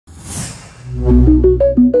Berita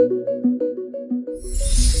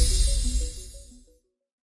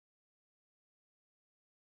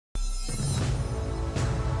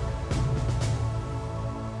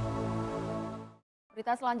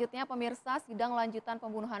selanjutnya, pemirsa, sidang lanjutan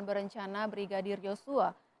pembunuhan berencana Brigadir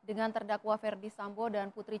Yosua dengan terdakwa Ferdi Sambo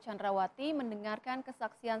dan Putri Chandrawati mendengarkan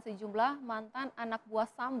kesaksian sejumlah mantan anak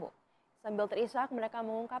buah Sambo. Sambil terisak, mereka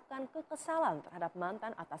mengungkapkan kekesalan terhadap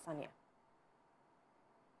mantan atasannya.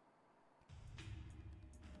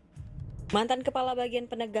 Mantan Kepala Bagian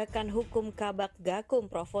Penegakan Hukum Kabak Gakum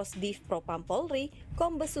Provos Div Propam Polri,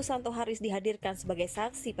 Kombes Susanto Haris dihadirkan sebagai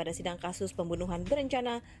saksi pada sidang kasus pembunuhan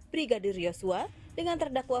berencana Brigadir Yosua dengan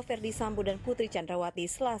terdakwa Ferdi Sambo dan Putri Chandrawati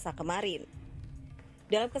Selasa kemarin.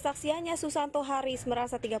 Dalam kesaksiannya, Susanto Haris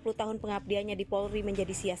merasa 30 tahun pengabdiannya di Polri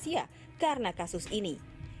menjadi sia-sia karena kasus ini.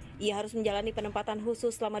 Ia harus menjalani penempatan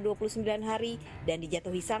khusus selama 29 hari dan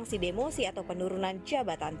dijatuhi sanksi demosi atau penurunan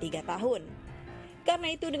jabatan 3 tahun.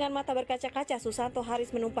 Karena itu dengan mata berkaca-kaca, Susanto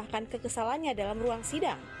Haris menumpahkan kekesalannya dalam ruang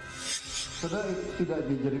sidang. Saudara tidak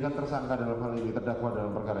dijadikan tersangka dalam hal ini, terdakwa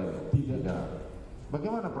dalam perkara ini? Tidak.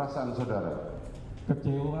 Bagaimana perasaan saudara?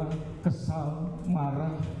 Kecewa, kesal,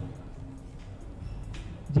 marah.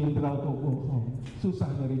 Jenderal kok bohong, susah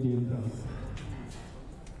dari jenderal.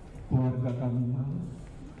 Keluarga kami malu.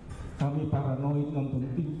 Kami paranoid nonton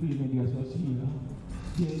TV, media sosial.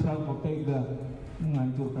 Jenderal kok tega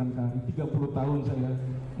menghancurkan kami. 30 tahun saya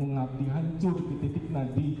mengabdi, hancur di titik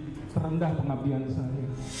nadi terendah pengabdian saya.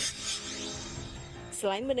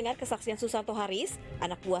 Selain mendengar kesaksian Susanto Haris,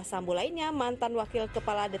 anak buah Sambo lainnya, mantan Wakil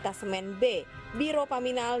Kepala Detasemen B, Biro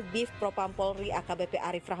Paminal Div Propam Polri AKBP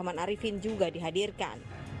Arif Rahman Arifin juga dihadirkan.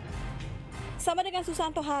 Sama dengan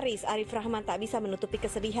Susanto Haris, Arif Rahman tak bisa menutupi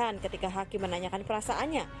kesedihan ketika hakim menanyakan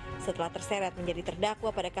perasaannya setelah terseret menjadi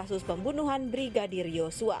terdakwa pada kasus pembunuhan Brigadir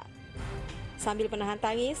Yosua. Sambil menahan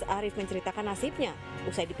tangis, Arif menceritakan nasibnya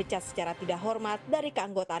usai dipecat secara tidak hormat dari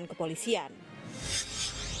keanggotaan kepolisian.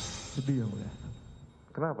 Sedih yang mulia.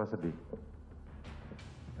 Kenapa sedih?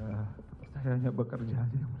 Ya, saya hanya bekerja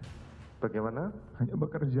aja yang mulia. Bagaimana? Hanya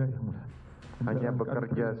bekerja yang mulia. Hanya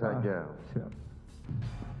bekerja saja. Siap.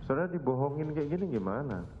 Saudara dibohongin kayak gini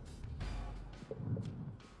gimana?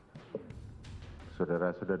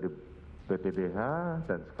 Saudara sudah di PTDH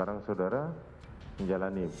dan sekarang saudara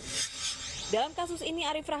menjalani. Dalam kasus ini,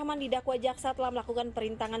 Arif Rahman didakwa jaksa telah melakukan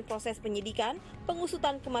perintangan proses penyidikan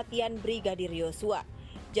pengusutan kematian Brigadir Yosua.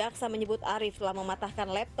 Jaksa menyebut Arif telah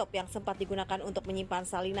mematahkan laptop yang sempat digunakan untuk menyimpan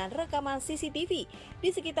salinan rekaman CCTV di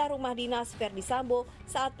sekitar rumah dinas Ferdi Sambo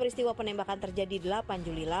saat peristiwa penembakan terjadi 8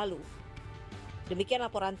 Juli lalu. Demikian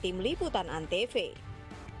laporan tim liputan ANTV.